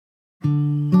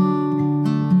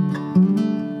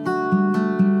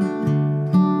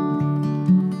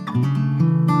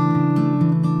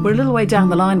We're a little way down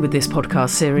the line with this podcast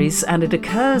series, and it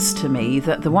occurs to me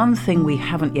that the one thing we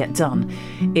haven't yet done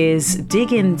is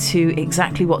dig into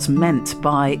exactly what's meant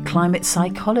by climate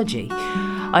psychology.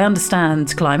 I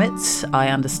understand climate, I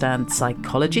understand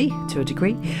psychology to a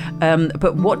degree,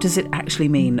 but what does it actually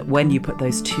mean when you put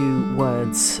those two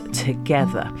words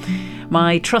together?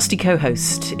 My trusty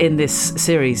co-host in this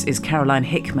series is Caroline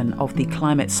Hickman of the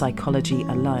Climate Psychology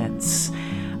Alliance.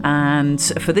 And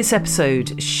for this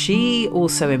episode, she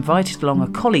also invited along a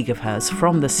colleague of hers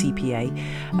from the CPA,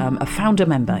 a founder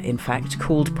member, in fact,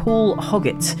 called Paul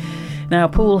Hoggett. Now,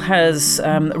 Paul has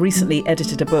recently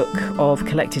edited a book of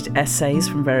collected essays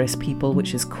from various people,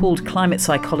 which is called Climate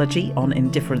Psychology on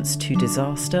Indifference to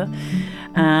Disaster.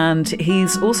 And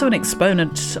he's also an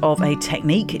exponent of a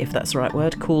technique, if that's the right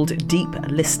word, called deep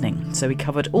listening. So we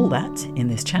covered all that in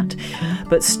this chat,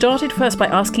 but started first by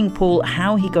asking Paul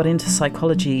how he got into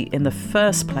psychology in the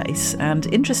first place. And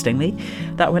interestingly,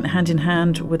 that went hand in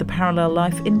hand with a parallel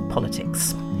life in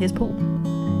politics. Here's Paul.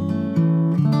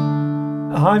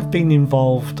 I've been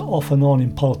involved off and on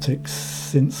in politics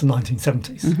since the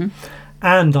 1970s.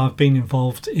 And I've been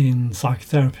involved in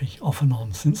psychotherapy off and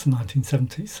on since the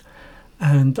 1970s.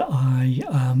 And I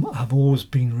have always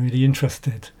been really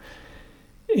interested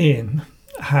in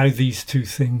how these two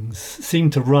things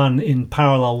seem to run in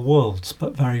parallel worlds,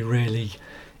 but very rarely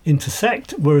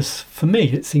intersect. Whereas for me,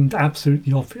 it seemed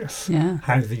absolutely obvious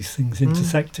how these things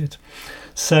intersected.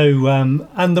 So,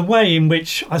 and the way in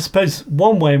which, I suppose,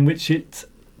 one way in which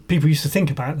people used to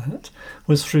think about that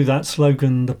was through that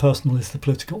slogan, the personal is the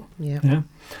political. Yeah.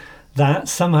 That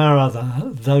somehow or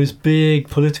other, those big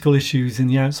political issues in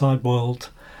the outside world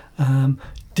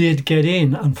did get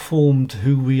in and formed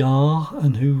who we are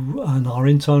and our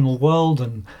internal world,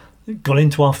 and got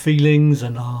into our feelings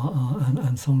and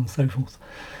and so on and so forth.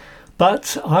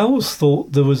 But I always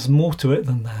thought there was more to it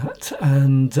than that,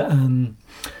 and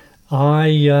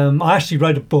I actually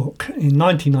wrote a book in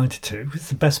 1992. It's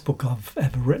the best book I've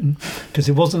ever written, because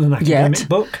it wasn't an academic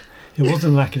book. It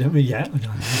wasn't an academic yet.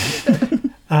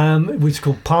 Which is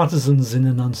called Partisans in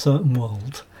an Uncertain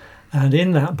World. And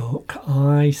in that book,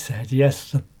 I said, yes,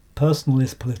 the personal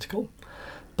is political,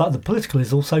 but the political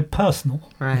is also personal.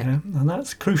 Right. And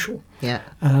that's crucial. Yeah.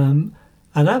 And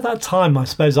at that time, I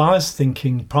suppose I was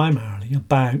thinking primarily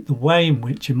about the way in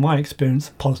which, in my experience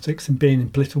of politics and being in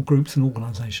political groups and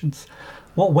organisations,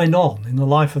 what went on in the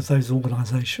life of those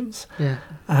organisations,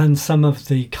 and some of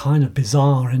the kind of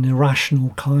bizarre and irrational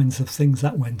kinds of things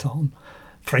that went on.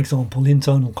 For example,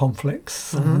 internal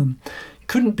conflicts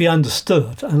couldn't be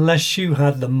understood unless you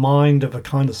had the mind of a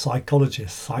kind of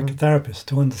psychologist, psychotherapist,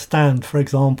 to understand, for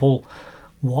example,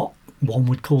 what one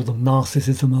would call the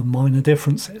narcissism of minor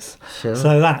differences. Sure.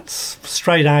 So that's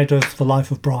straight out of The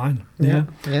Life of Brian. Yeah.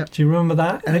 Do you remember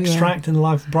that extract in The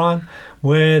Life of Brian,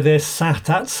 where they're sat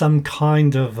at some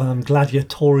kind of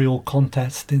gladiatorial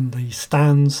contest in the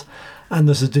stands, and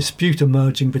there's a dispute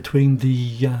emerging between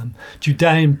the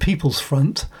Judean People's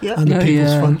Front and the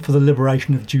People's Front for the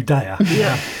Liberation of Judea.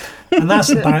 And that's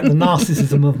about the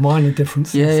narcissism of minor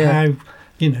differences. How,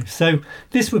 so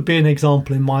this would be an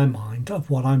example in my mind of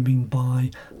what I mean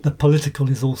by the political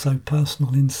is also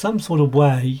personal. In some sort of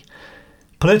way,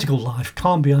 political life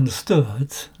can't be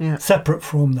understood separate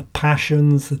from the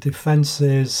passions, the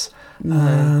defences,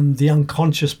 the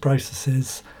unconscious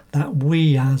processes that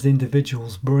we as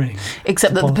individuals bring.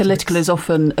 Except that politics. The political is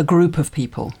often a group of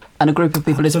people, and a group of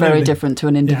people is very different to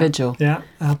an individual. Yeah,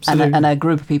 absolutely. And a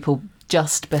group of people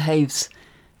just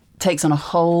takes on a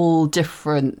whole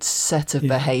different set of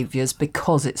behaviours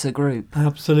because it's a group.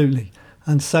 Absolutely.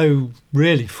 And so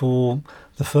really for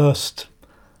the first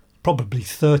probably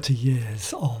 30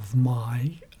 years of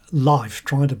my life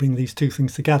trying to bring these two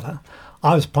things together,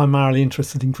 I was primarily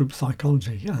interested in group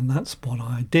psychology, and that's what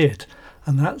I did.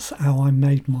 And that's how I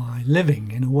made my living,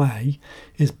 in a way,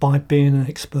 is by being an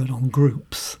expert on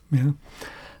groups. But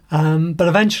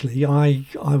eventually I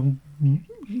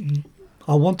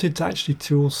wanted to actually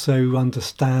to also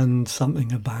understand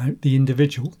something about the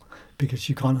individual, because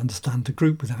you can't understand the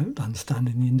group without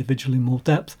understanding the individual in more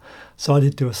depth. So I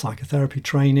did do a psychotherapy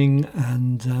training,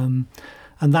 and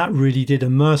that really did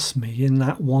immerse me in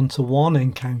that one-to-one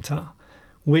encounter,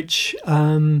 which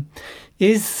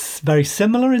is very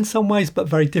similar in some ways, but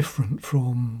very different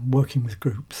from working with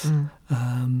groups.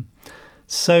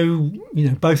 So,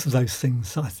 both of those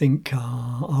things I think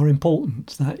are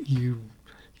important, that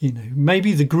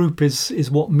maybe the group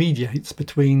is what mediates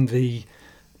between the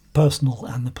personal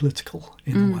and the political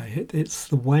in a way. It's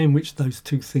the way in which those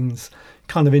two things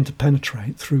kind of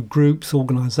interpenetrate through groups,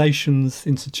 organisations,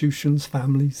 institutions,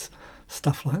 families,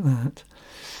 stuff like that.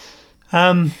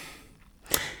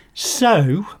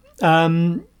 So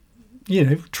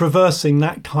traversing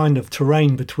that kind of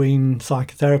terrain between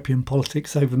psychotherapy and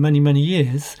politics over many, many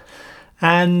years.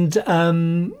 And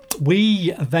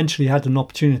we eventually had an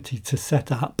opportunity to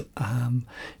set up,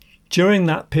 during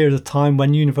that period of time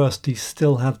when universities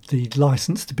still had the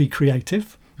license to be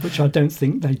creative, which I don't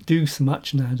think they do so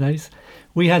much nowadays,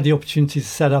 we had the opportunity to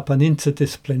set up an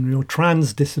interdisciplinary or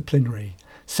transdisciplinary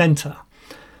centre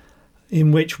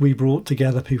in which we brought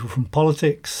together people from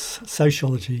politics,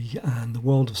 sociology and the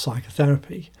world of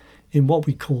psychotherapy in what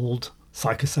we called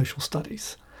psychosocial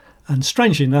studies. And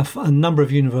strangely enough, a number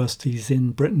of universities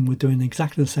in Britain were doing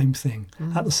exactly the same thing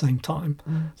at the same time.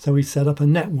 So we set up a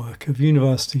network of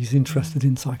universities interested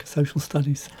in psychosocial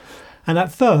studies. And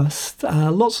at first,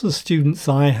 lots of the students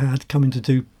I had coming to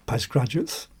do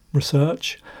postgraduate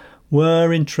research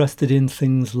were interested in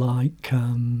things like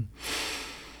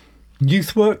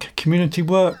youth work, community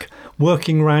work,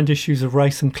 working around issues of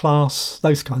race and class,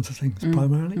 those kinds of things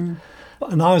primarily.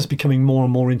 And I was becoming more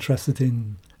and more interested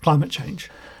in climate change.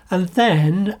 And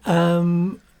then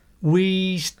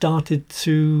we started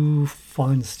to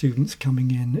find students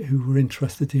coming in who were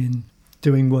interested in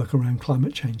doing work around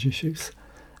climate change issues.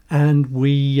 And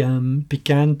we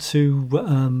began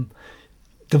to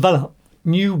develop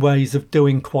new ways of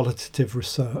doing qualitative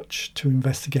research to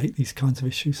investigate these kinds of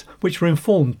issues, which were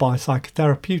informed by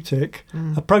psychotherapeutic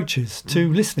approaches to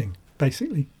listening,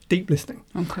 basically, deep listening.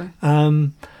 Okay.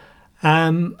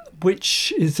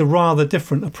 Which is a rather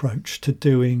different approach to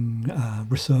doing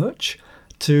research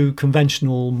to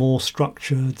conventional, more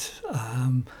structured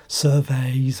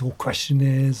surveys or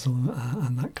questionnaires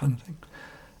and that kind of thing.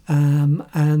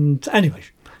 And anyway,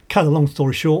 cut a long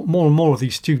story short, more and more of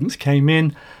these students came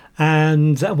in,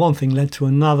 and one thing led to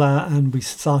another, and we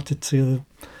started to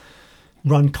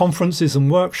run conferences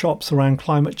and workshops around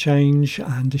climate change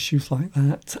and issues like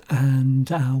that. And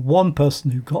one person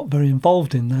who got very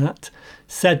involved in that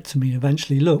said to me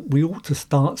eventually, look, we ought to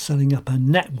start setting up a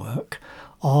network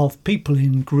of people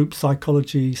in group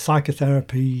psychology,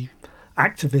 psychotherapy,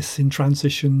 activists in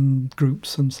transition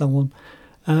groups and so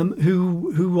on,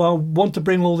 who want to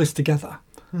bring all this together.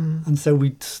 And so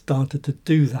we started to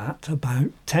do that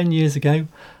about 10 years ago.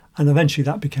 And eventually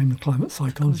that became the Climate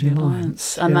Psychology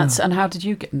Alliance. And and how did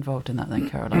you get involved in that then,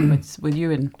 Caroline? with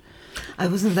you in? I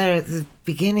wasn't there at the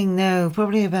beginning, no.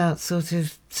 Probably about sort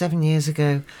of 7 years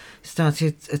ago,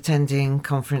 started attending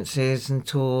conferences and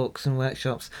talks and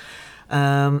workshops.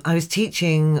 I was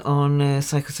teaching on a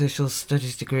psychosocial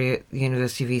studies degree at the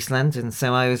University of East London,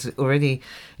 so I was already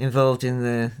involved in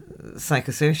the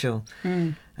psychosocial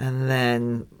and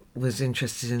then was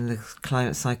interested in the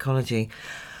climate psychology.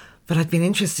 But I'd been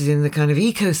interested in the kind of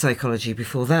eco-psychology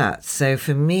before that. So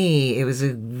for me, it was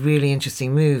a really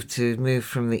interesting move to move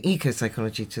from the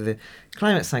eco-psychology to the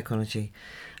climate psychology.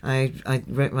 I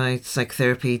wrote my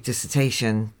psychotherapy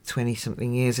dissertation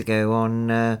 20-something years ago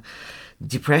on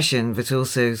depression, but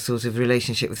also sort of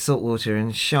relationship with saltwater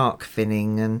and shark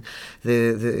finning and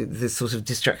the sort of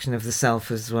destruction of the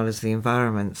self as well as the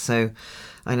environment. So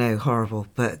I know, horrible,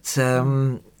 but...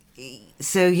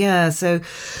 So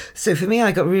for me,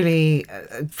 I got really,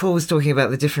 Paul was talking about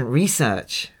the different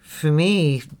research. For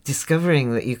me,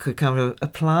 discovering that you could kind of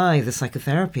apply the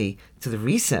psychotherapy to the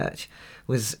research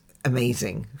was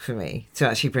amazing for me, to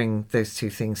actually bring those two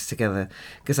things together.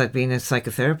 Because I'd been a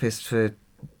psychotherapist for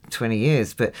 20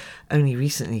 years, but only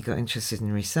recently got interested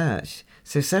in research.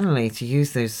 So suddenly to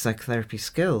use those psychotherapy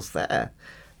skills there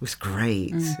was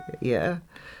great. Yeah.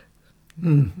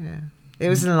 It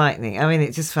was enlightening. I mean,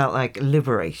 it just felt like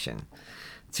liberation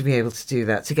to be able to do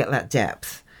that, to get that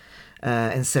depth,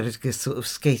 instead of just sort of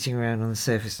skating around on the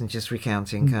surface and just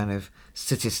recounting kind of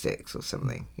statistics or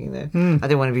something, you know. I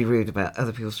don't want to be rude about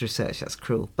other people's research, that's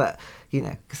cruel, but, you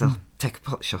know, because they'll take a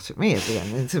pot shot at me at the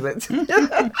end into it.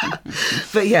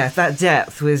 But yeah, that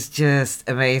depth was just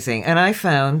amazing. And I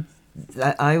found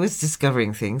that I was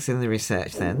discovering things in the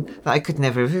research then that I could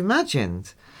never have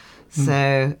imagined.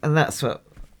 So, and that's what...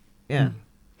 Yeah.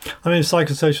 I mean,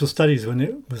 psychosocial studies, when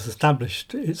it was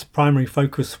established, its primary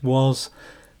focus was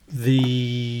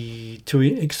to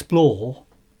explore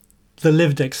the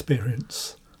lived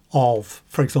experience of,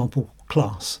 for example,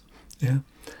 class. Yeah.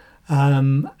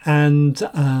 And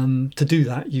to do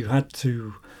that, you had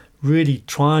to really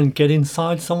try and get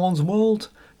inside someone's world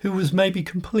who was maybe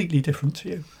completely different to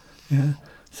you. Yeah.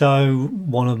 So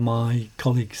one of my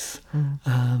colleagues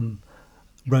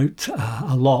wrote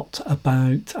a lot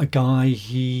about a guy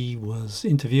he was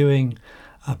interviewing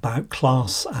about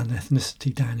class and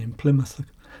ethnicity down in Plymouth,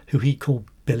 who he called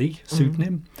Billy,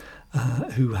 pseudonym,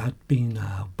 who had been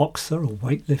a boxer or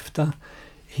weightlifter.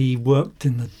 He worked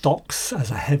in the docks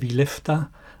as a heavy lifter,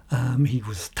 He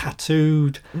was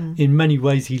tattooed. In many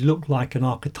ways, he looked like an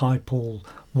archetypal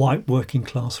white working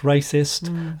class racist.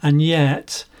 And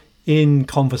yet, in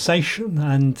conversation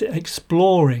and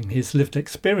exploring his lived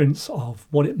experience of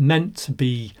what it meant to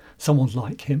be someone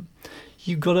like him,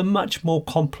 you got a much more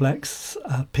complex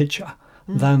picture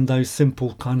than those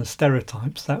simple kind of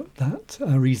stereotypes that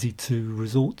are easy to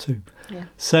resort to. Yeah.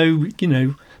 So,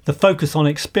 the focus on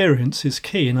experience is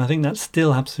key, and I think that's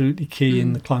still absolutely key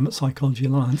in the Climate Psychology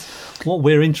Alliance. What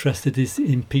we're interested is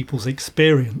in people's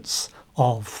experience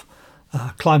of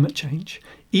climate change,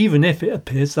 even if it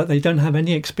appears that they don't have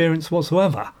any experience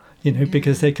whatsoever,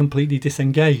 because they're completely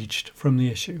disengaged from the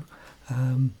issue.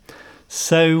 And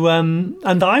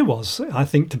I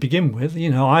think to begin with,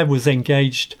 I was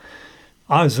engaged,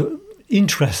 I was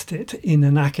interested in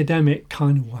an academic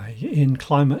kind of way in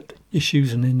climate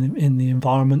issues and in the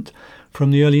environment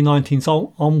from the early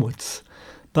 19th onwards.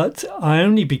 But I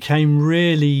only became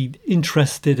really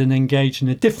interested and engaged in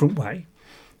a different way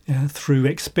through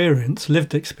experience,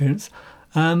 lived experience.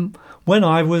 When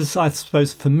I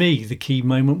suppose for me, the key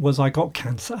moment was I got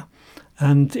cancer.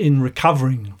 And in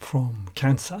recovering from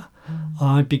cancer,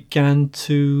 I began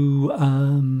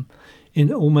to,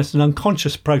 in almost an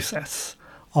unconscious process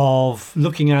of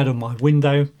looking out of my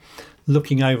window,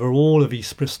 looking over all of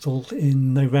East Bristol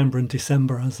in November and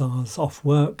December as I was off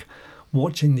work,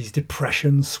 watching these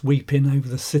depressions sweep in over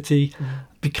the city,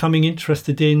 becoming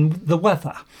interested in the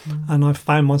weather. And I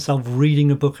found myself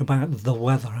reading a book about the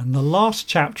weather. And the last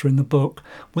chapter in the book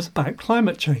was about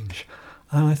climate change.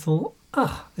 And I thought,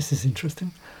 this is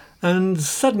interesting. And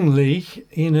suddenly,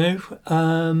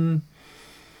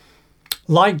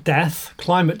 like death,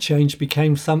 climate change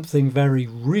became something very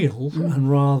real and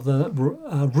rather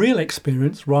a real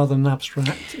experience rather than an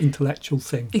abstract intellectual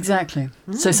thing. Exactly.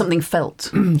 So something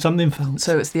felt. Something felt.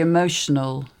 So it's the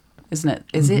emotional, isn't it?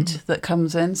 Is it that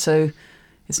comes in? So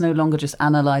it's no longer just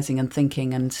analysing and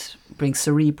thinking and being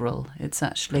cerebral. It's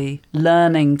actually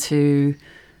learning to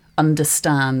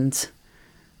understand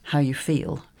how you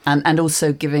feel and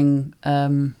also giving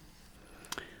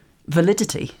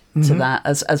validity to that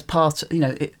as part,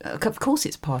 of course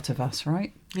it's part of us,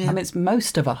 right? Yeah. I mean, it's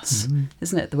most of us,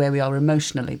 isn't it, the way we are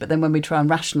emotionally? But then when we try and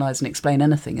rationalise and explain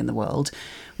anything in the world,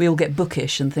 we all get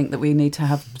bookish and think that we need to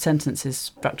have sentences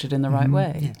structured in the right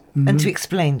way. Yeah. And to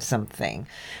explain something,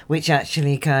 which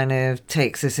actually kind of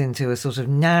takes us into a sort of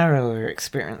narrower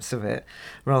experience of it,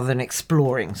 rather than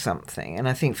exploring something. And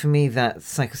I think for me that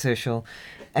psychosocial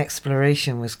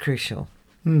exploration was crucial.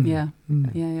 Yeah.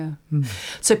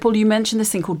 So, Paul, you mentioned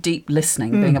this thing called deep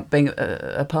listening being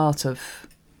a part of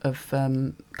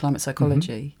climate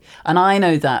psychology, and I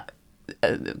know that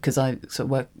because I sort of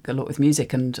work a lot with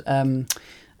music and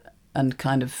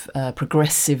kind of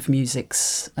progressive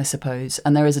musics, I suppose,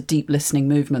 and there is a deep listening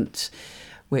movement,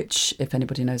 which, if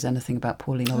anybody knows anything about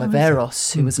Pauline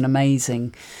Oliveros, who was an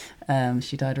amazing.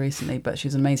 She died recently, but she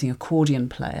was an amazing accordion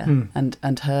player,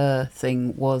 and her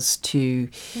thing was to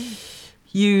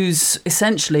use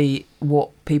essentially what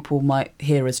people might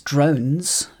hear as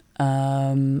drones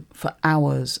for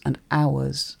hours and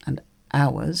hours and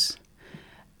hours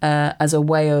as a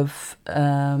way of,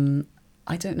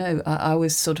 I don't know, I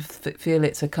always sort of feel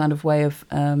it's a kind of way of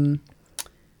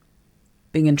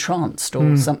being entranced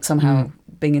or somehow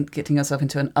getting yourself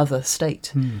into an other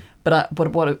state. But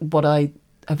what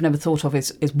I've never thought of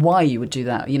is why you would do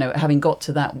that. Having got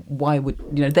to that, why would,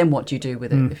 then what do you do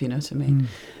with it, if you know what I mean?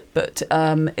 But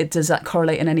does that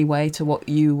correlate in any way to what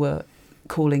you were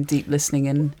calling deep listening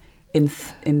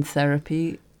in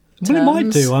therapy terms? Well, it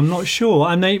might do. I'm not sure.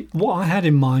 What I had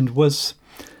in mind was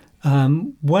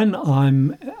when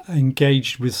I'm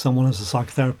engaged with someone as a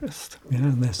psychotherapist,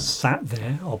 and they're sat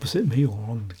there opposite me, or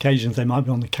on occasions they might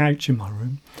be on the couch in my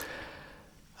room.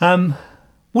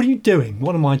 What are you doing?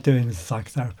 What am I doing as a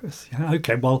psychotherapist?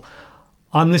 Okay, well,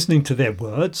 I'm listening to their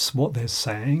words, what they're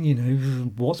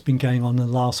saying, what's been going on in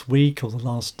the last week or the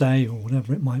last day or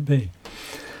whatever it might be.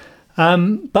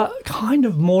 But kind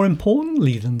of more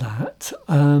importantly than that,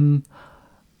 I'm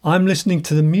listening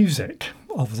to the music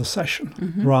of the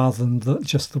session rather than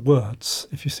just the words,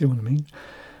 if you see what I mean.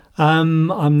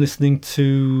 I'm listening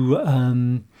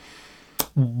to,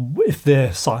 if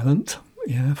they're silent,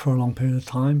 for a long period of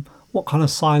time, what kind of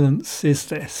silence is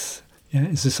this?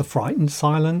 Is this a frightened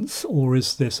silence, or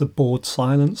is this a bored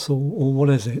silence, or what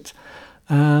is it?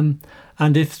 And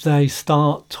if they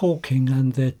start talking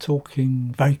and they're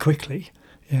talking very quickly,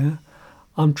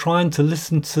 I'm trying to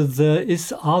listen to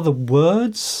are the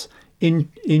words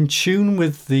in tune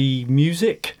with the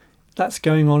music that's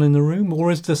going on in the room,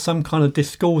 or is there some kind of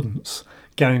discordance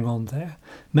going on there.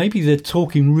 Maybe they're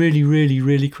talking really, really,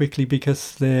 really quickly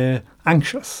because they're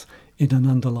anxious in an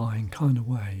underlying kind of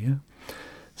way. Yeah?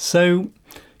 So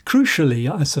crucially,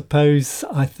 I suppose,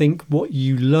 I think what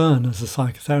you learn as a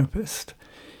psychotherapist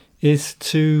is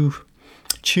to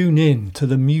tune in to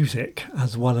the music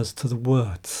as well as to the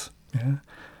words. Yeah?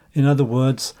 In other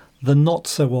words, the not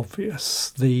so obvious,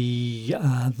 the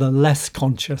less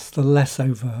conscious, the less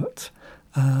overt,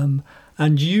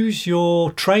 and use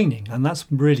your training. And that's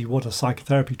really what a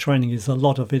psychotherapy training is. A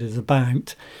lot of it is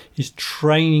about, is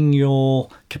training your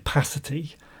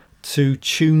capacity to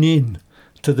tune in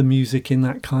to the music in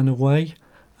that kind of way.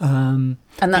 And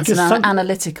that's an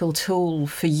analytical tool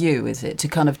for you, is it, to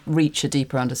kind of reach a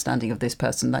deeper understanding of this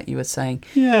person, like you were saying?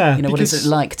 Yeah. What is it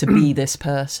like to be this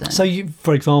person? So,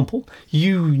 for example,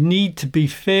 you need to be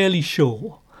fairly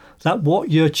sure that what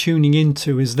you're tuning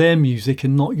into is their music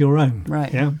and not your own.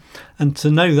 Right. Yeah. And to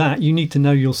know that, you need to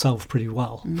know yourself pretty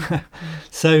well.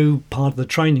 So part of the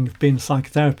training of being a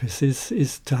psychotherapist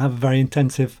is to have a very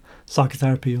intensive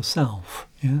psychotherapy yourself.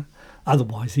 Yeah.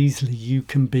 Otherwise, easily you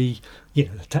can be, the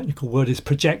technical word is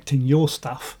projecting your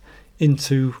stuff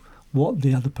into what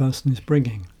the other person is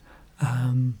bringing.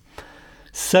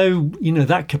 So,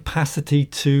 that capacity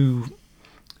to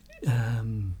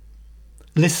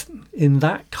listen in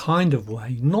that kind of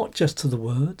way, not just to the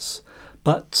words,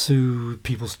 but to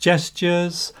people's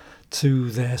gestures, to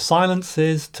their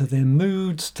silences, to their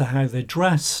moods, to how they're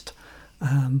dressed,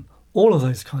 all of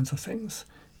those kinds of things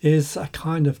is a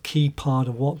kind of key part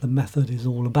of what the method is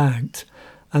all about.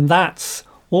 And that's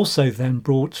also then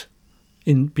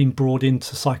been brought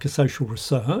into psychosocial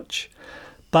research,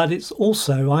 but it's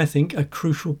also, I think, a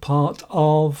crucial part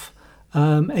of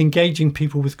engaging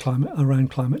people with around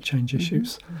climate change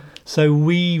issues. Mm-hmm. So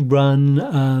we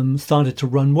started to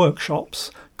run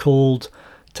workshops called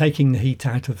Taking the Heat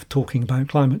Out of Talking About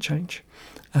Climate Change,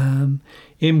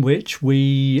 in which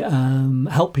we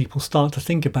help people start to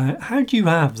think about, how do you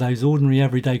have those ordinary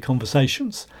everyday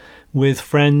conversations with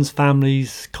friends,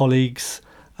 families, colleagues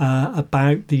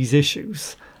about these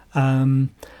issues? What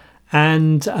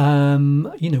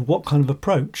kind of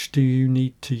approach do you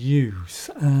need to use?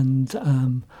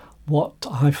 And what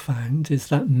I've found is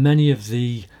that many of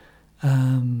the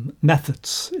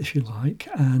methods, if you like,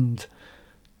 and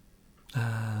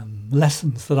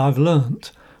lessons that I've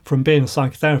learnt from being a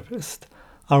psychotherapist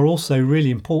are also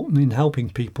really important in helping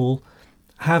people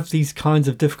have these kinds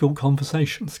of difficult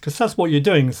conversations, because that's what you're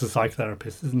doing as a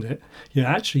psychotherapist, isn't it? You're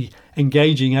actually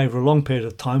engaging over a long period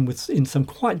of time in some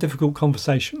quite difficult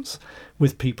conversations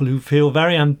with people who feel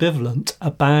very ambivalent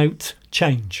about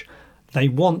change. They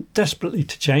want desperately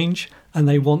to change and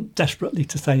they want desperately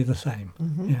to stay the same.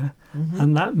 Mm-hmm. Yeah, mm-hmm.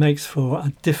 And that makes for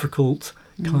a difficult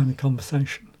kind of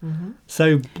conversation. Mm-hmm.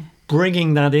 So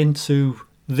bringing that into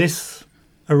this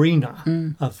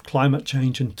arena of climate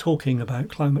change and talking about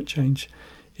climate change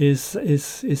is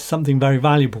something very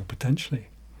valuable potentially.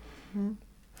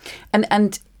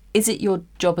 And is it your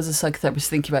job as a psychotherapist,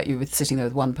 thinking about you with sitting there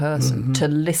with one person, to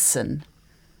listen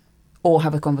or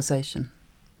have a conversation?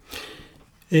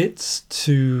 It's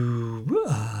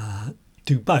to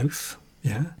do both,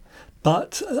 yeah,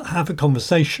 but have a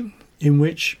conversation in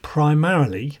which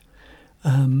primarily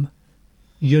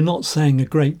you're not saying a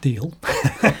great deal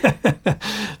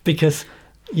because,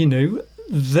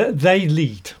 they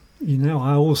lead.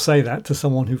 I always say that to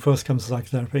someone who first comes to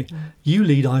psychotherapy. You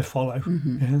lead, I follow.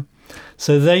 Mm-hmm. Yeah.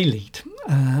 So they lead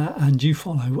and you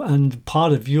follow. And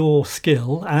part of your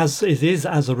skill, as it is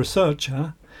as a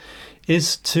researcher,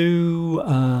 is to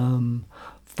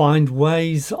find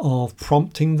ways of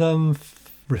prompting them,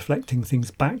 reflecting things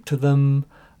back to them,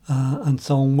 and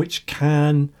so on, which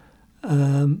can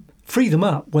free them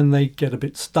up when they get a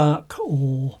bit stuck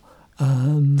or...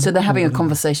 so they're having a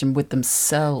conversation with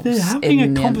themselves. They're having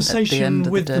a conversation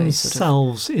with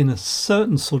themselves in a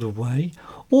certain sort of way.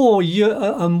 Or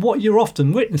what you're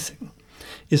often witnessing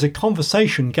is a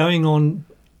conversation going on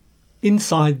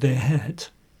inside their head,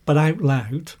 but out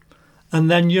loud, and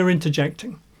then you're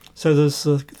interjecting. So there's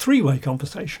a three-way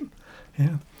conversation.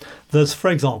 Yeah. There's, for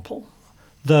example,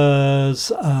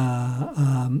 there's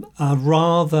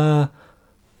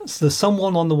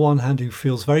someone on the one hand who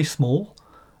feels very small,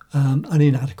 and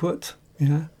inadequate,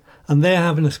 yeah, and they're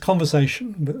having this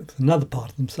conversation with another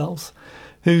part of themselves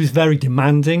who's very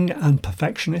demanding and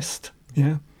perfectionist,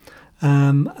 yeah,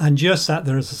 and you're sat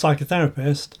there as a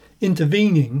psychotherapist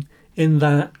intervening in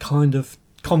that kind of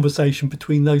conversation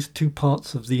between those two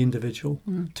parts of the individual,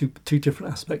 two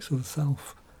different aspects of the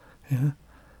self, yeah,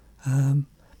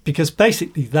 because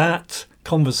basically that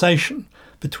conversation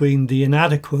between the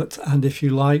inadequate and, if you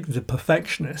like, the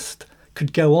perfectionist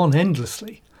could go on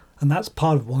endlessly. And that's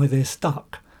part of why they're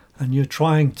stuck. And you're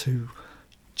trying to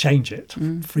change it,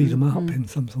 free them up in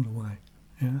some sort of way.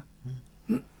 Yeah.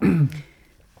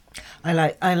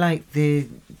 I like the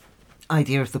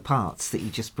idea of the parts that you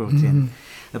just brought in,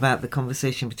 about the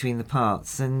conversation between the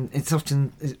parts, and it's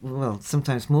often, well,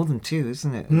 sometimes more than two,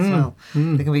 isn't it, as well?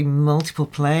 There can be multiple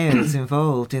players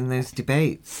involved in those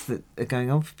debates that are going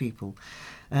on for people,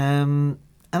 and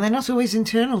they're not always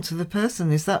internal to the person.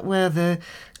 Is that where the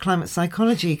climate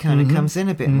psychology kind of comes in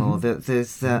a bit more, that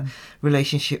there's that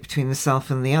relationship between the self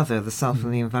and the other, the self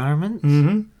and the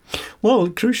environment? Well,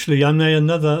 crucially, I mean,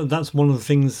 that's one of the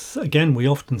things, again, we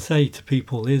often say to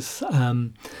people is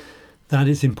that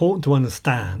it's important to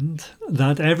understand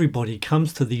that everybody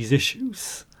comes to these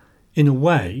issues in a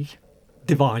way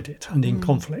divided and in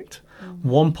conflict.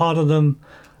 One part of them,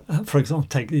 for example,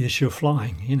 take the issue of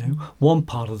flying, one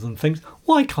part of them thinks,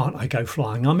 why can't I go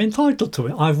flying? I'm entitled to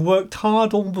it. I've worked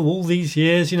hard all these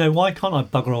years, why can't I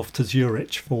bugger off to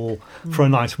Zurich for a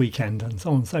nice weekend and so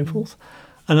on and so forth?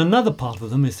 And another part of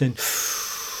them is saying,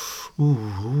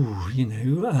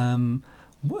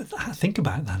 think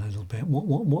about that a little bit.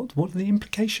 What are the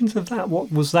implications of that?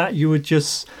 What was that you were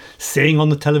just seeing on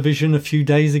the television a few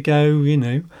days ago,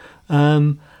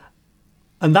 And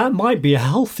that might be a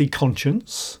healthy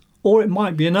conscience, or it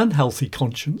might be an unhealthy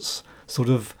conscience, sort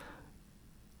of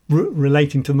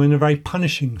relating to them in a very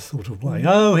punishing sort of way.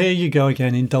 Oh, here you go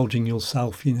again, indulging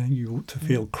yourself, you ought to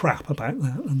feel crap about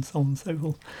that, and so on and so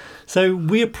forth. So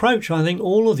we approach, I think,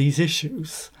 all of these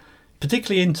issues,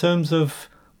 particularly in terms of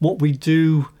what we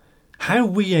do, how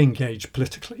we engage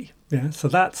politically. Yeah, so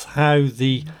that's how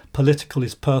the political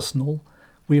is personal.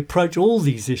 We approach all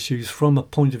these issues from a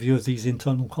point of view of these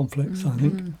internal conflicts, I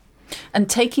think. And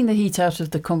taking the heat out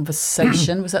of the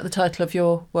conversation, was that the title of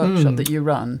your workshop that you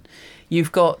run?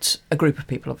 You've got a group of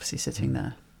people obviously sitting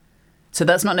there. So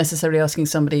that's not necessarily asking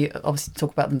somebody obviously to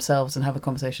talk about themselves and have a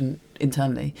conversation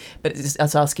internally, but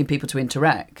it's asking people to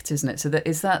interact, isn't it? So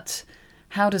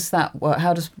how does that work?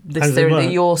 How does this theory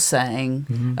that you're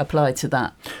saying apply to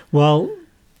that? Well,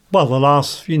 the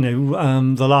last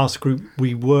group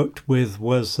we worked with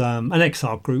was an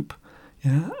XR group,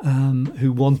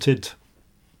 who wanted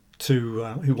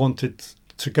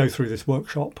to go through this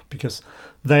workshop because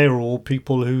they are all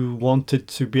people who wanted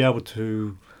to be able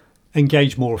to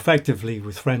engage more effectively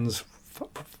with friends,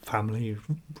 family,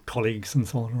 colleagues, and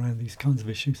so on around these kinds of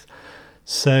issues.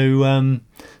 So,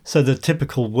 so the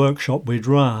typical workshop we'd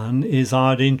run is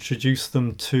I'd introduce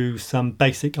them to some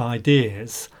basic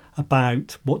ideas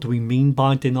about what do we mean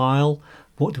by denial,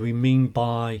 what do we mean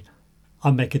by,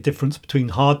 I make a difference between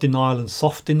hard denial and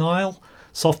soft denial.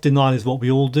 Soft denial is what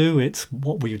we all do. It's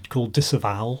what we would call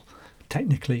disavowal,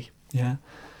 technically. Yeah.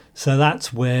 So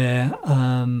that's where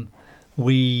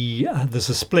there's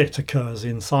a split occurs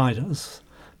inside us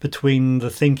between the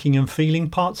thinking and feeling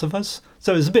parts of us.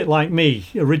 So it's a bit like me.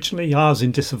 Originally, I was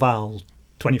in disavowal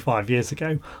 25 years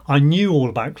ago. I knew all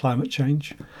about climate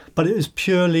change, but it was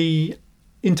purely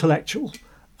intellectual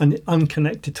and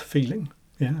unconnected to feeling.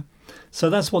 Yeah. So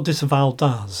that's what disavowal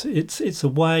does. It's a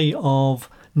way of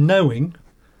knowing,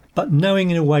 but knowing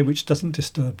in a way which doesn't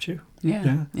disturb you.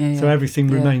 Yeah. So everything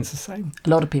remains the same. A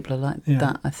lot of people are like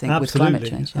that, I think, with climate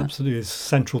change. Yeah. Absolutely. It's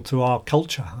central to our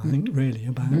culture, I think, really,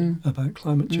 about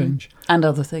climate change. And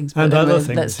other things. And other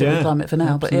things, let's stick with climate for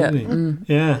now. Absolutely. But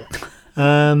yeah.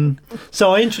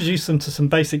 So I introduced them to some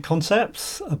basic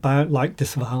concepts about, like,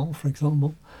 disavowal, for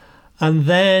example. And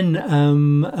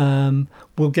then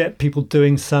we'll get people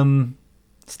doing some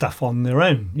stuff on their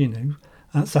own,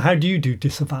 So how do you do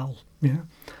disavowal? Yeah.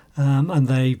 And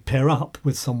they pair up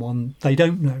with someone they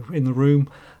don't know in the room,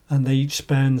 and they each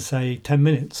spend, say, 10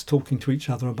 minutes talking to each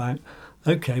other about,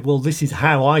 okay, well, this is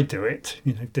how I do it,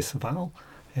 disavowal.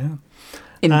 Yeah.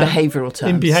 In behavioural terms.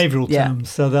 In behavioural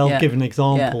terms. So they'll give an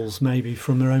examples maybe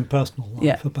from their own personal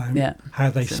life about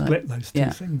how they split those two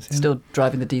things. Yeah. Still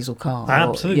driving the diesel car.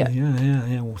 Absolutely,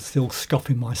 or still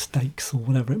scoffing my steaks or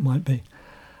whatever it might be.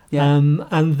 Yeah.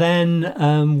 And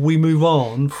then we move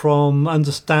on from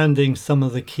understanding some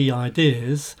of the key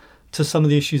ideas to some of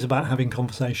the issues about having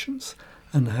conversations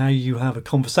and how you have a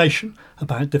conversation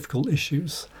about difficult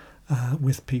issues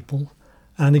with people.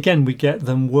 And again, we get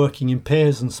them working in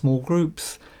pairs and small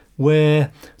groups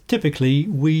where typically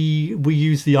we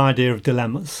use the idea of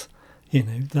dilemmas,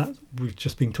 that we've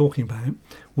just been talking about.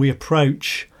 We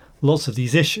approach lots of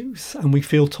these issues and we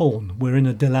feel torn. We're in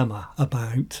a dilemma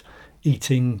about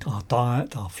eating, our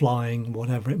diet, our flying,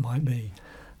 whatever it might be.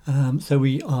 So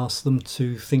we ask them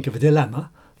to think of a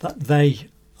dilemma that they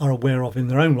are aware of in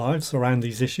their own lives around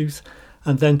these issues,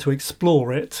 and then to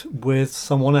explore it with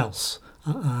someone else.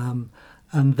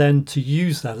 and then to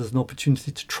use that as an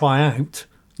opportunity to try out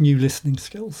new listening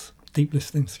skills, deep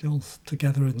listening skills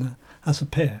together as a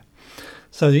peer.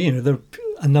 So, there are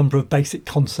a number of basic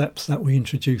concepts that we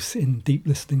introduce in deep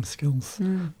listening skills,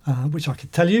 which I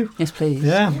could tell you. Yes, please.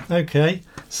 Yeah, okay.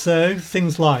 So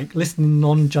things like listening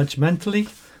non-judgmentally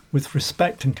with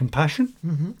respect and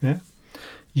compassion. Yeah.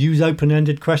 Use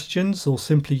open-ended questions or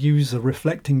simply use a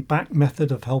reflecting back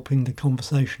method of helping the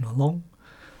conversation along.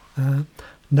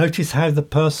 Notice how the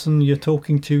person you're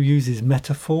talking to uses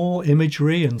metaphor,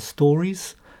 imagery and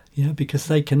stories, because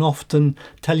they can often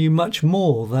tell you much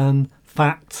more than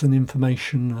facts and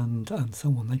information and so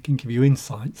on. They can give you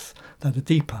insights that are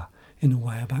deeper in a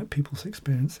way about people's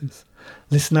experiences.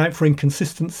 Listen out for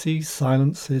inconsistencies,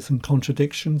 silences and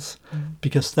contradictions,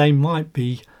 because they might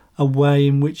be a way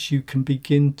in which you can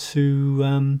begin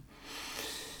to...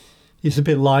 it's a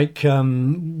bit like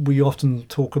we often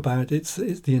talk about, it's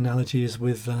the analogy is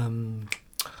with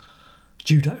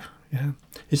judo. Yeah,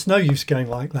 it's no use going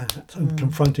like that and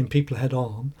confronting people head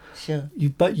on. Sure.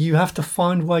 But you have to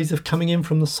find ways of coming in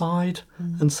from the side.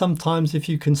 And sometimes if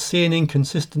you can see an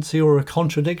inconsistency or a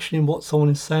contradiction in what someone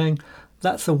is saying,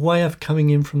 that's a way of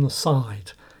coming in from the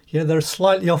side. Yeah, they're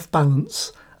slightly off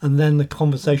balance, and then the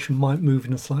conversation might move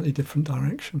in a slightly different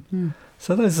direction.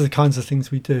 So those are the kinds of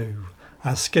things we do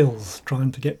as skills,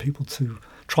 trying to get people to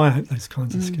try out those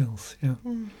kinds of skills. Yeah.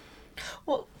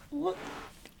 What,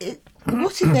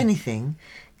 if anything,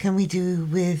 can we do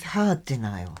with hard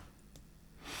denial?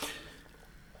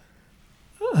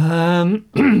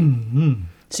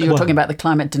 So you're talking about the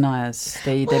climate deniers,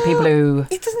 the people who...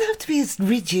 It doesn't have to be as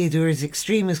rigid or as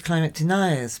extreme as climate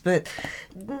deniers, but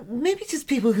maybe just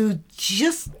people who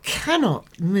just cannot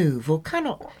move or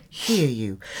cannot hear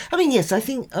you. I mean, yes, I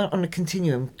think on a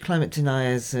continuum, climate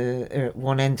deniers are at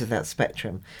one end of that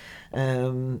spectrum.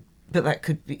 But that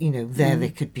could be, they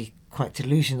could be quite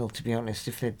delusional, to be honest,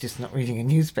 if they're just not reading a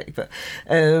newspaper.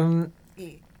 So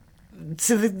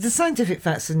the scientific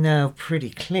facts are now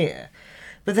pretty clear.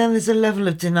 But then there's a level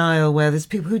of denial where there's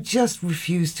people who just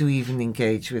refuse to even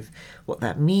engage with what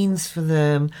that means for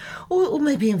them, or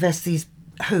maybe invest these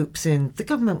hopes in the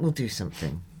government will do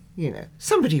something,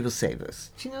 somebody will save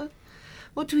us. Do you know?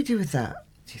 What do we do with that,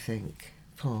 do you think,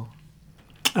 Paul?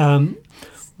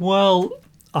 Well,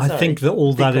 I think that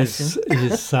all that question.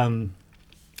 is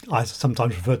I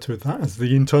sometimes refer to that as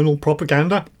the internal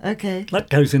propaganda. Okay. That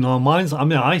goes in our minds. I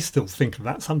mean, I still think of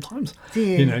that sometimes. Do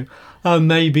you?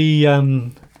 Maybe,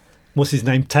 what's his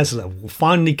name, Tesla, will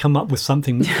finally come up with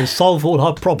something that will solve all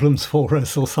our problems for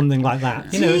us or something like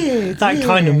that. That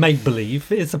kind of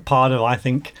make-believe is a part of, I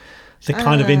think, the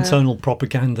kind of internal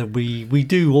propaganda we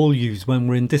do all use when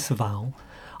we're in disavowal.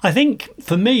 I think,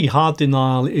 for me, hard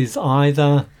denial is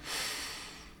either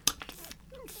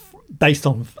based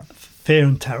on fear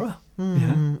and terror.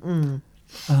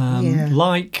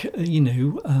 Like,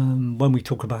 when we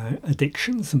talk about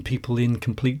addictions and people in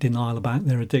complete denial about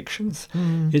their addictions,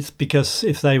 it's because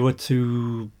if they were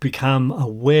to become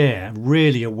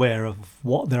really aware of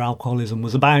what their alcoholism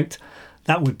was about,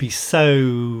 that would be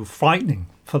so frightening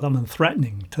for them and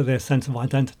threatening to their sense of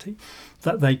identity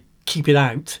that they keep it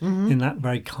out in that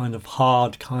very kind of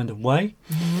hard kind of way.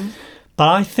 But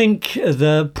I think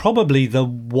probably the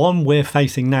one we're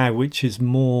facing now, which is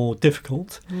more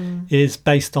difficult, is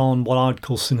based on what I'd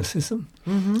call cynicism.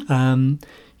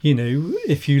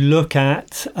 If you look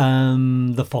at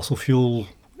the fossil fuel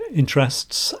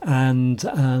interests and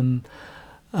some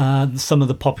of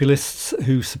the populists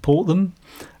who support them,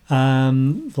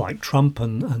 like Trump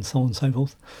and so on and so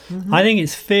forth, I think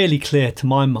it's fairly clear to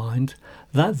my mind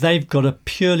that they've got a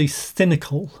purely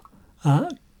cynical...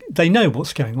 they know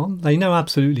what's going on. They know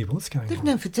absolutely what's going on. They've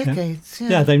known for decades.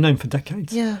 Yeah, they've known for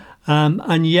decades. Yeah.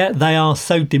 And yet they are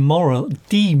so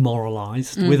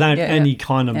demoralised without any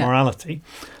kind of morality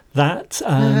that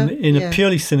in a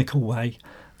purely cynical way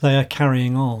they are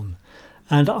carrying on.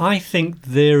 And I think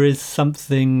there is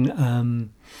something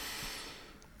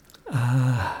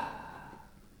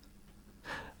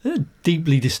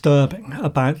deeply disturbing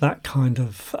about that kind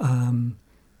of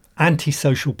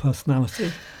antisocial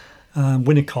personality.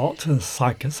 Winnicott, a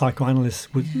psychoanalyst,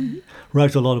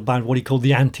 wrote a lot about what he called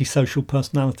the antisocial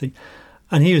personality.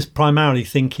 And he was primarily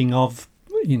thinking of,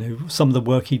 some of the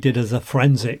work he did as a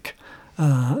forensic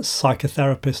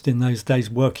psychotherapist in those days,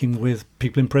 working with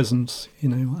people in prisons,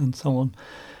 and so on,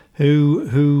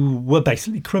 who were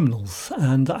basically criminals.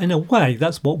 And in a way,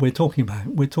 that's what we're talking about.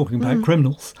 We're talking about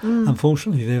criminals.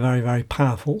 Unfortunately, they're very, very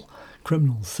powerful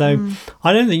criminals. So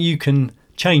I don't think you can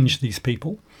change these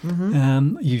people.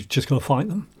 You've just got to fight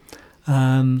them.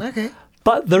 Okay.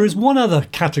 But there is one other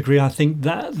category, I think,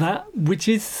 that which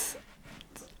is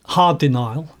hard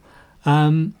denial,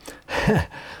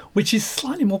 which is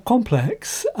slightly more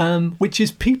complex, which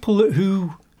is people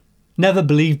who never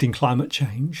believed in climate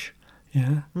change,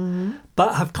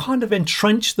 but have kind of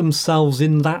entrenched themselves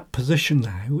in that position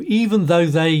now, even though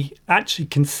they actually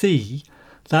can see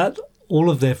that all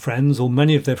of their friends, or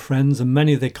many of their friends and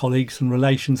many of their colleagues and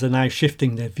relations, are now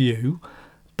shifting their view,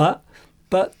 but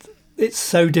it's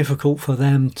so difficult for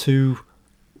them to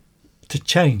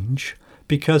change,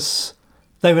 because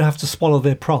they would have to swallow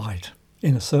their pride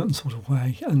in a certain sort of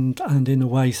way, and in a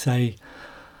way say,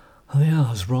 oh yeah,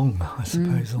 I was wrong, I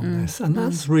suppose, on this. And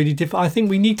that's really difficult. I think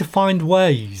we need to find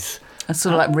ways. A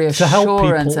sort of like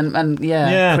reassurance and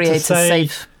create a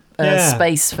safe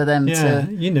space for them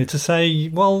to... to say,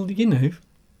 well,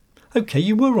 okay,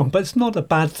 you were wrong, but it's not a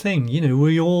bad thing.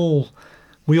 We all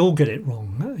get it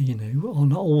wrong,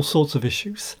 on all sorts of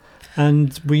issues.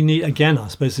 And we need, again, I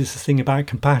suppose this is the thing about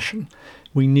compassion.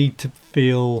 We need to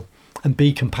feel and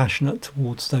be compassionate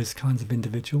towards those kinds of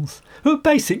individuals who are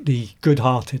basically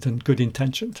good-hearted and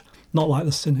good-intentioned, not like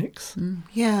the cynics.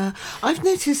 Yeah, I've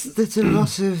noticed that a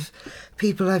lot of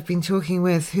people I've been talking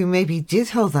with who maybe did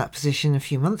hold that position a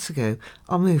few months ago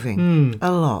are moving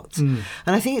a lot. And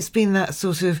I think it's been that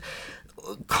sort of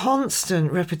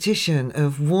constant repetition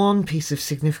of one piece of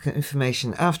significant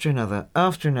information after another,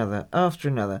 after another, after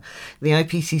another. The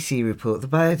IPCC report, the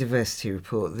biodiversity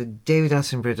report, the David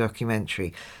Attenborough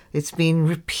documentary. It's been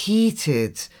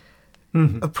repeated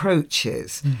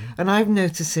approaches. And I'm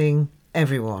noticing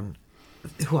everyone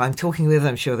who I'm talking with,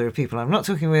 I'm sure there are people I'm not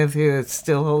talking with who are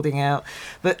still holding out,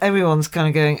 but everyone's kind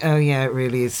of going, oh yeah, it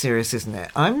really is serious, isn't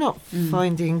it? I'm not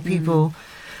finding people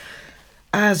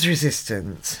as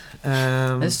resistant.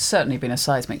 There's certainly been a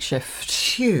seismic shift.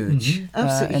 Huge.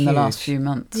 Absolutely in the huge. last few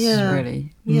months,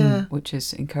 really. Yeah. Which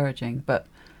is encouraging. But,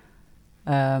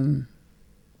 I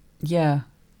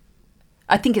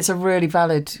think it's a really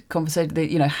valid conversation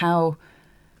that, how...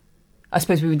 I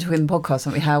suppose we've been talking in the podcast,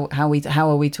 haven't we? How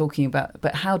are we talking about...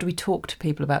 But how do we talk to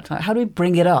people about climate? How do we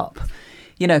bring it up?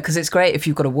 Because it's great if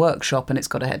you've got a workshop and it's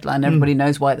got a headline, everybody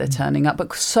knows why they're turning up.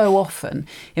 But so often,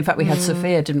 in fact, we had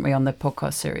Sophia, didn't we, on the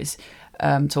podcast series,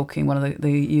 talking, one of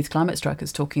the youth climate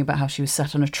strikers, talking about how she was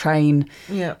sat on a train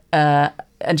and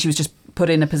she was just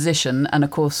put in a position. And of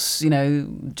course,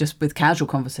 just with casual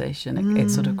conversation,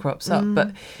 it sort of crops up.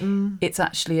 But it's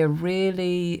actually a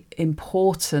really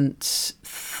important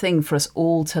thing for us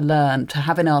all to learn, to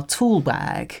have in our tool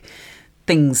bag,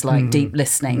 things like deep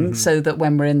listening, so that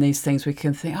when we're in these things, we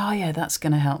can think, oh, yeah, that's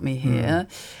going to help me here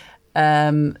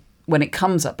when it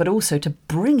comes up, but also to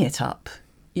bring it up.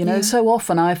 So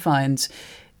often I find,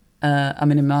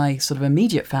 in my sort of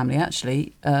immediate family,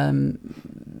 actually,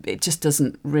 it just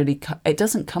doesn't really, it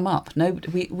doesn't come up. No,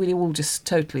 we all just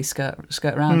totally skirt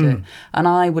around it. And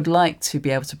I would like to be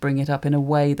able to bring it up in a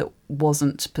way that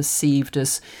wasn't perceived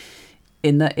as,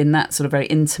 in that sort of very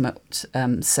intimate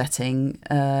setting,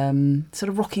 sort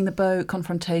of rocking the boat,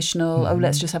 confrontational,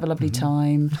 let's just have a lovely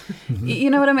time. You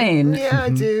know what I mean? Yeah, I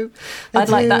do. I'd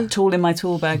like that tool in my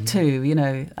tool bag too,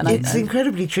 And it's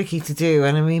incredibly tricky to do.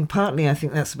 And partly I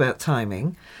think that's about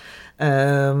timing.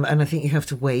 And I think you have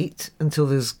to wait until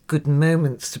there's good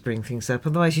moments to bring things up.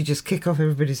 Otherwise you just kick off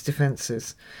everybody's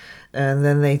defences. And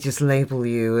then they just label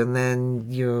you, and then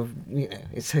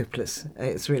it's hopeless.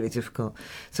 It's really difficult.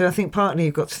 So I think partly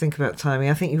you've got to think about timing.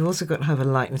 I think you've also got to have a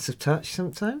lightness of touch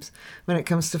sometimes when it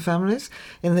comes to families,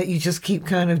 in that you just keep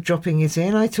kind of dropping it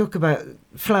in. I talk about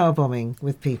flower bombing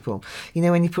with people.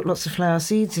 When you put lots of flower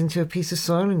seeds into a piece of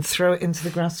soil and throw it into the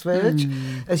grass verge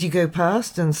as you go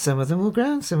past, and some of them will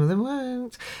grow and some of them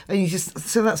won't. And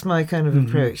so that's my kind of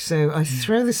approach. So I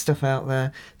throw this stuff out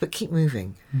there, but keep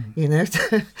moving,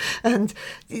 And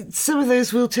some of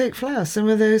those will take flowers, some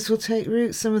of those will take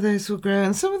roots, some of those will grow,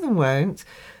 and some of them won't.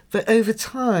 But over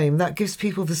time, that gives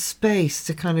people the space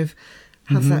to kind of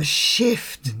have that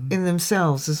shift in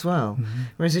themselves as well.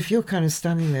 Whereas if you're kind of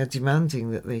standing there demanding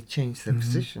that they change their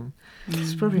position,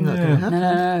 it's probably not going to happen.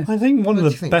 No. I think one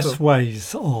of the best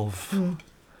ways of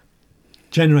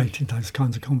generating those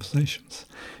kinds of conversations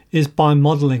is by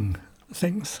modelling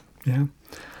things. Yeah.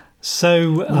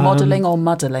 So modelling or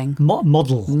muddling?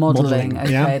 Modelling.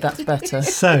 Okay, that's better.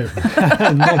 So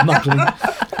not muddling.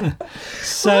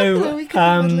 So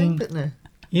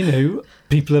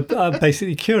people are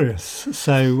basically curious.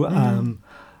 So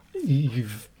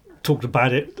you've talked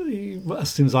about it as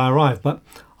soon as I arrived, but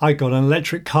I got an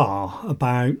electric car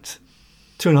about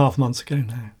 2.5 months ago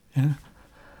now. Yeah.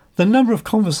 The number of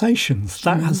conversations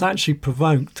that has actually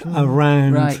provoked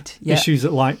around issues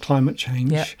like climate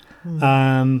change.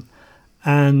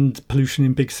 and pollution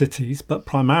in big cities, but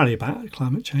primarily about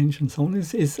climate change and so on,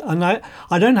 and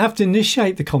I don't have to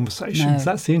initiate the conversations.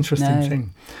 No. That's the interesting No.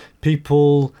 thing.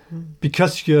 People,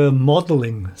 because you're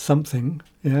modelling something,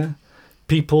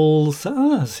 people say,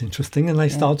 oh, that's interesting, and they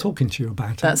start talking to you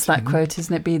about it. That's that quote,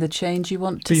 isn't it? Be the change you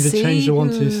want to Be the see. change you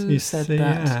want to Who you said see.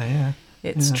 that? Yeah.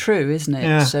 It's Yeah. true, isn't it?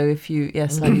 Yeah. So if you,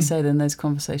 like you say, then those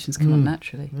conversations come up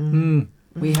naturally. Mm.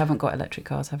 We haven't got electric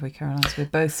cars, have we, Caroline? So we're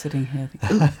both sitting here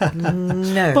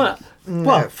thinking, No. But,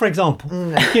 well, for example,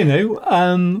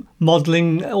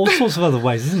 modelling all sorts of other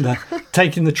ways, isn't there?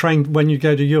 Taking the train when you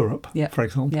go to Europe, for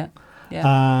example.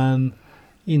 yeah.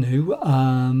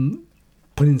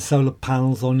 Putting solar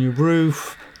panels on your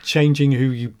roof, changing who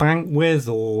you bank with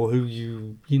or who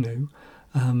you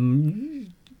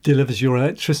delivers your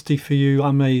electricity for you.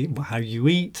 How you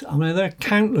eat. There are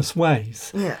countless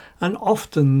ways. Yeah. And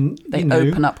often They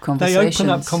open up conversations. They open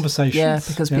up conversations. Yeah,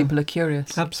 because people are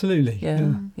curious. Absolutely. Yeah.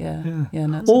 No,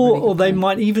 that's a Or, really good or they point.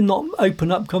 might even not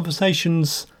open up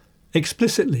conversations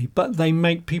explicitly, but they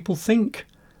make people think,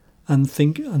 and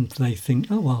they think,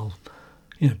 oh well,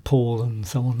 Paul and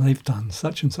so on, they've done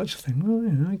such and such a thing.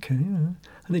 Well, okay, and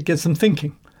it gets them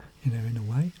thinking, in a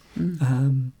way.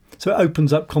 So it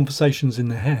opens up conversations in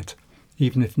their head,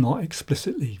 even if not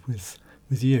explicitly with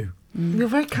you. You're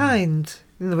very kind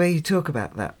in the way you talk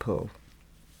about that, Paul.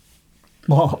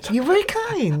 What? You're very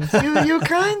kind. You're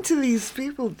kind to these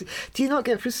people. Do you not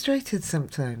get frustrated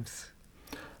sometimes?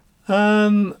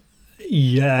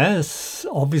 Yes,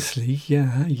 obviously,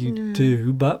 you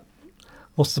do. But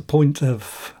what's the point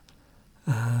of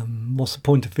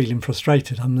feeling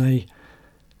frustrated?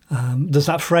 There's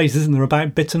that phrase, isn't there,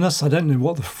 about bitterness? I don't know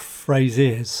what the phrase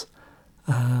is.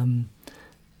 Can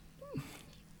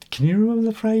you remember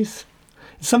the phrase?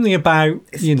 It's something about,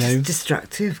 It's just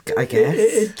destructive, I guess.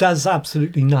 It does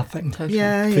absolutely nothing Totally.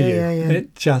 Yeah. for you.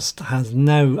 It just has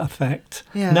no effect,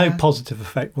 Yeah. no positive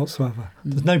effect whatsoever.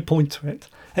 There's no point to it,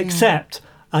 except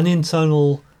an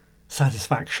internal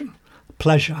satisfaction,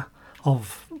 pleasure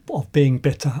of being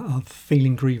bitter, of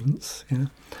feeling grievance.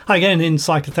 Again, in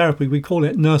psychotherapy, we call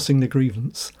it nursing the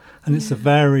grievance, and it's a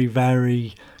very,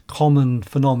 very common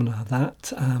phenomena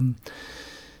that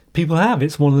people have.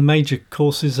 It's one of the major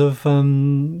causes of,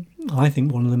 I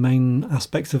think, one of the main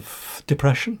aspects of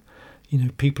depression.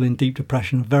 People in deep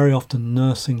depression are very often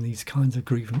nursing these kinds of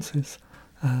grievances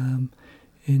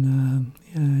in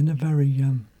a very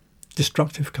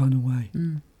destructive kind of way.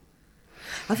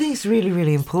 I think it's really,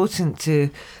 really important to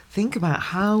think about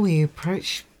how we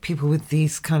approach people with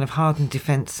these kind of hardened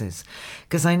defences.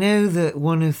 Because I know that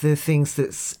one of the things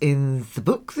that's in the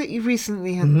book that you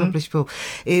recently had published, Paul,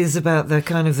 is about the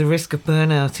kind of the risk of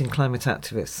burnout in climate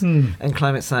activists and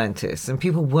climate scientists and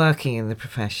people working in the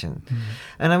profession.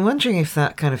 And I'm wondering if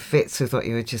that kind of fits with what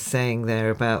you were just saying there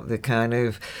about the kind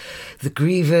of the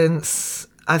grievance.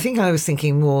 I think I was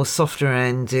thinking more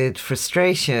softer-ended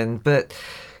frustration, but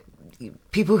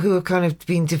people who have kind of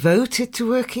been devoted to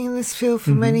working in this field for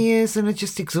many years and are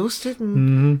just exhausted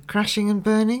and crashing and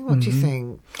burning. What do you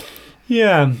think?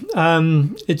 Yeah,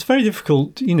 it's very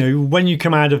difficult, when you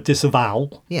come out of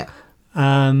disavowal. Yeah.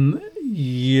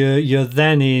 You're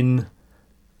then in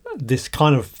this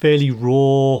kind of fairly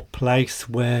raw place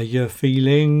where you're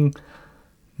feeling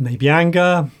maybe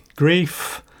anger,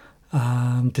 grief,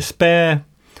 despair,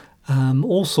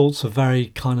 all sorts of very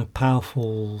kind of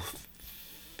powerful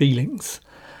feelings,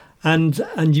 and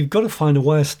you've got to find a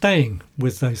way of staying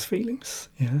with those feelings.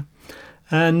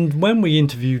 And when we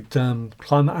interviewed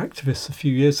climate activists a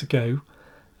few years ago,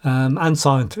 and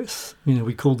scientists,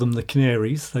 we called them the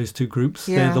canaries, those two groups.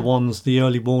 They're the ones, the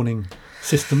early warning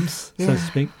systems, so to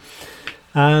speak.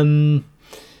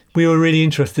 We were really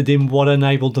interested in what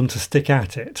enabled them to stick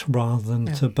at it rather than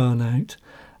to burn out.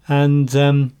 And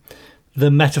the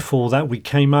metaphor that we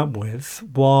came up with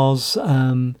was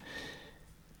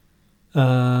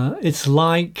it's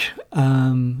like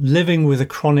living with a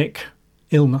chronic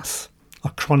illness, a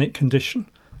chronic condition.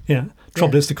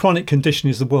 Trouble is the chronic condition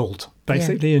is the world,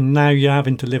 basically, and now you're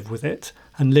having to live with it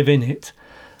and live in it.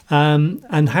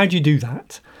 And how do you do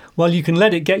that? Well, you can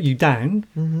let it get you down.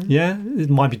 It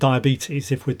might be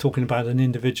diabetes if we're talking about an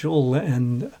individual,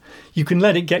 and you can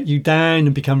let it get you down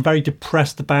and become very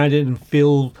depressed about it and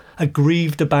feel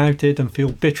aggrieved about it and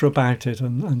feel bitter about it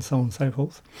and so on and so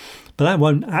forth. But that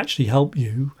won't actually help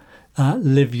you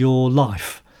live your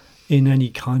life in any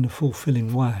kind of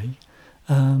fulfilling way.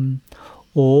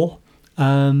 Or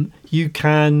you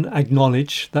can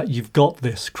acknowledge that you've got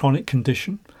this chronic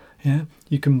condition.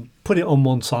 You can put it on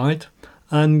one side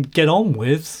and get on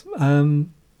with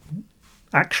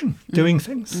action, doing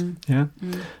things.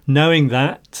 Knowing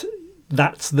that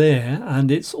that's there,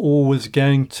 and it's always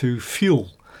going to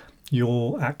fuel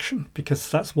your action, because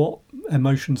that's what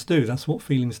emotions do. That's what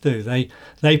feelings do.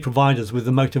 They provide us with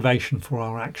the motivation for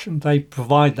our action. They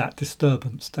provide that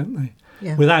disturbance, don't they?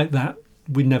 Yeah. Without that,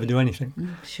 we'd never do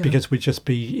anything, Sure. because we'd just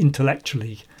be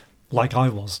intellectually, like I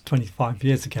was 25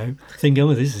 years ago, thinking,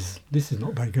 oh, this is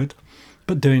not very good,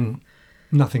 but doing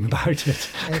nothing about it.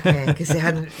 Okay, because it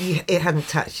hadn't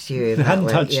touched you. It hadn't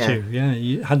touched you,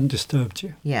 it hadn't disturbed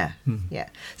you. Yeah, yeah.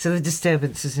 So the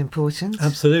disturbance is important.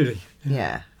 Absolutely.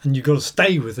 Yeah. And you've got to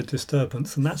stay with the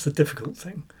disturbance, and that's the difficult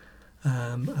thing.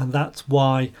 And that's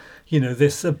why,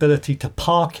 this ability to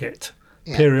park it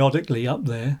periodically up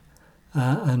there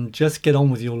and just get on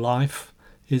with your life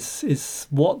is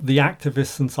what the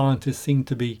activists and scientists seem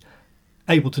to be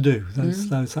able to do, those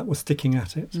that were sticking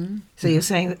at it. So you're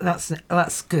saying that's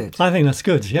good? I think that's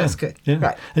good, yeah. That's good, yeah.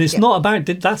 right. And it's not about,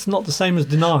 that's not the same as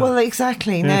denial. Well,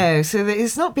 exactly, no. So that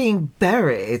it's not being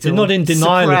buried. You're or not in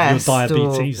denial of your suppressed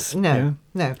diabetes. No.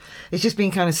 It's just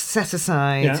being kind of set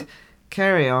aside,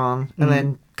 carry on, and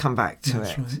then come back to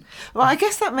That's it. right. Well, I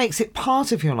guess that makes it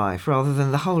part of your life rather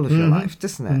than the whole of your life,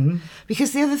 doesn't it?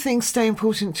 Because the other things stay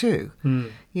important too, so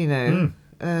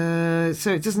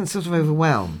it doesn't sort of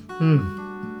overwhelm.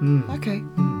 Okay.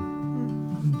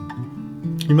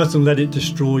 You mustn't let it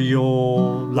destroy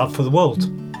your love for the world.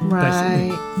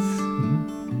 Right.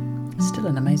 Still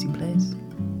an amazing place.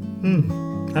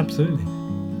 Absolutely.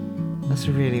 That's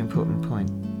a really important point.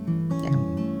 Yeah.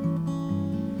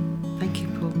 Thank you,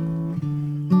 Paul.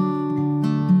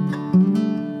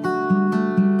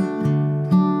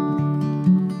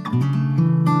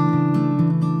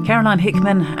 Caroline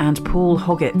Hickman and Paul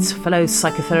Hoggett, fellow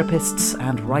psychotherapists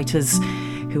and writers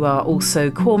who are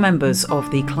also core members of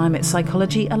the Climate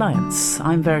Psychology Alliance.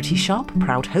 I'm Verity Sharp,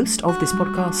 proud host of this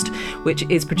podcast, which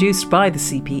is produced by the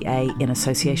CPA in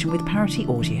association with Parity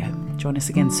Audio. Join us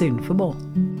again soon for more.